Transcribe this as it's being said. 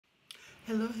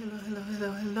Hello, hello, hello,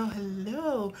 hello, hello,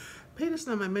 hello. Pay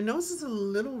attention, my nose is a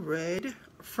little red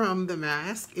from the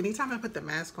mask. Anytime I put the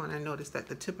mask on, I notice that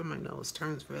the tip of my nose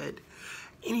turns red.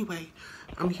 Anyway,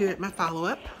 I'm here at my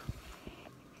follow-up.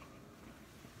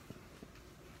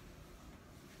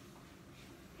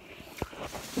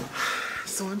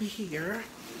 So I'm here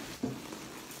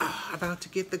about to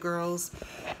get the girls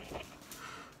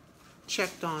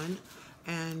checked on,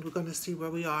 and we're going to see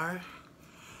where we are.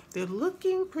 They're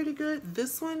looking pretty good.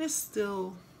 This one is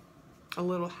still a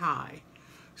little high.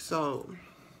 So,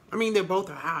 I mean, they both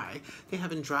are high. They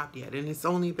haven't dropped yet, and it's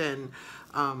only been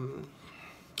a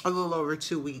little over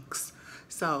 2 weeks.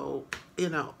 So, you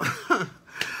know,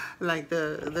 like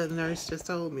the nurse just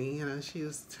told me, she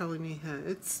was telling me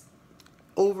it's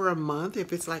over a month.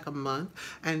 If it's like a month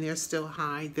and they're still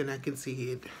high, then I can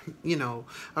see it,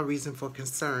 a reason for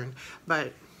concern.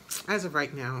 But as of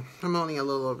right now, I'm only a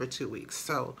little over 2 weeks.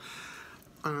 So,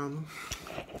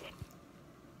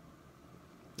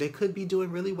 they could be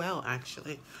doing really well,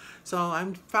 actually. So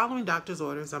I'm following doctor's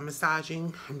orders. I'm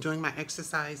massaging. I'm doing my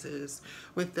exercises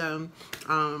with them.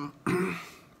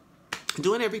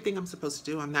 Doing everything I'm supposed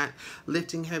to do. I'm not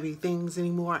lifting heavy things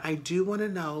anymore. I do want to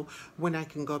know when I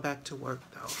can go back to work,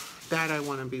 though. That I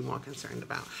want to be more concerned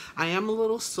about. I am a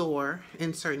little sore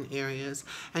in certain areas,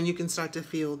 and you can start to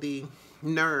feel the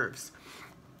nerves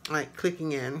like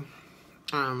clicking in.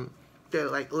 They're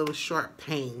like little sharp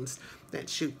pains that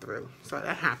shoot through. So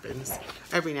that happens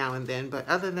every now and then. But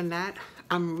other than that,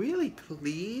 I'm really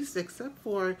pleased, except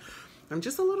for I'm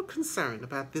just a little concerned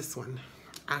about this one.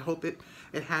 I hope it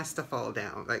has to fall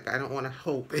down. Like, I don't want to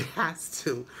hope. It has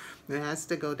to. It has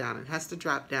to go down. It has to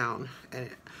drop down and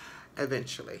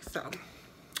eventually. So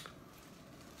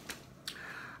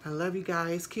I love you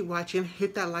guys. Keep watching.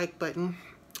 Hit that like button.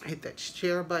 Hit that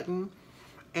share button.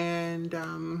 And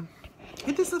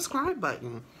hit the subscribe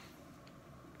button.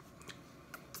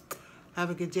 Have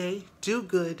a good day. Do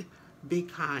good. Be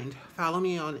kind. Follow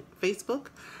me on Facebook.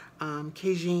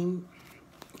 Kajeen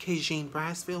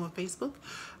Brasfield on Facebook.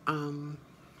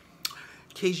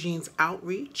 Kajeen's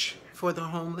Outreach for the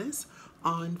Homeless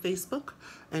on Facebook.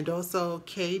 And also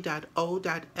k.o.f.t.h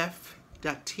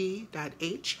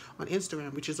on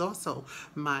Instagram, which is also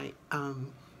my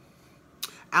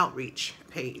outreach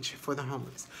page for the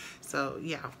homeless. So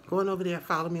yeah, going over there,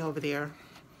 follow me over there,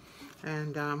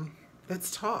 and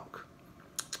let's talk.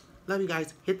 Love you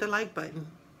guys. Hit the like button.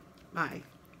 Bye.